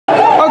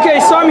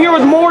I'm here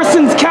with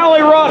Morrison's Kallie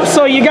Rupp.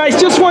 So you guys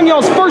just won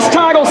y'all's first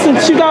title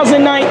since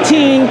 2019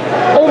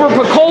 over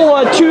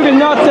Pocola, 2-0.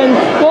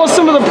 What was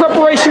some of the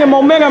preparation and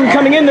momentum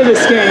coming into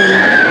this game?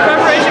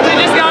 Preparation, we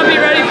just gotta be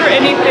ready for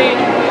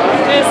anything.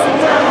 Just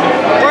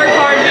work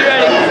hard, be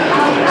ready.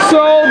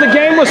 So the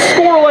game was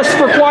scoreless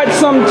for quite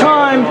some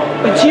time,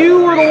 but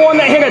you were the one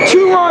that hit a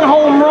 2-run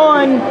home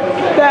run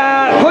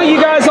that put you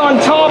guys on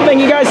top,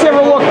 and you guys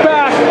never looked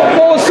back.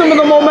 What was some of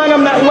the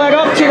momentum that led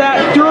up to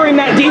that during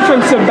that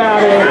defensive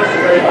battle?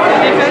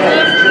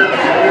 Defensive?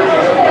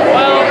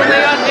 Well,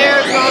 they got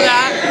errors and all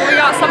that. When we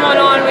got someone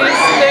on, we just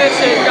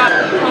finished it, got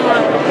home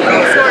run,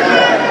 scored.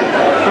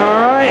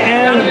 All right,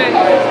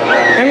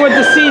 and with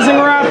the season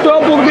wrapped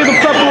up, what will be the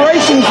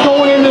preparations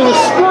going into the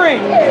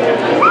spring?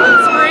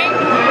 Spring?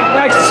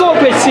 Like slow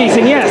pitch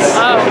season, yes.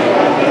 Oh.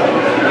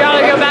 We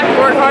gotta go back and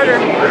work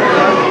harder.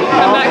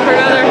 Come back for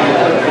another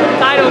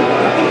title.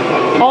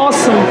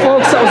 Awesome,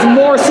 folks. That was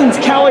Morrison's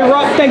Kallie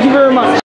Rupp. Thank you very much.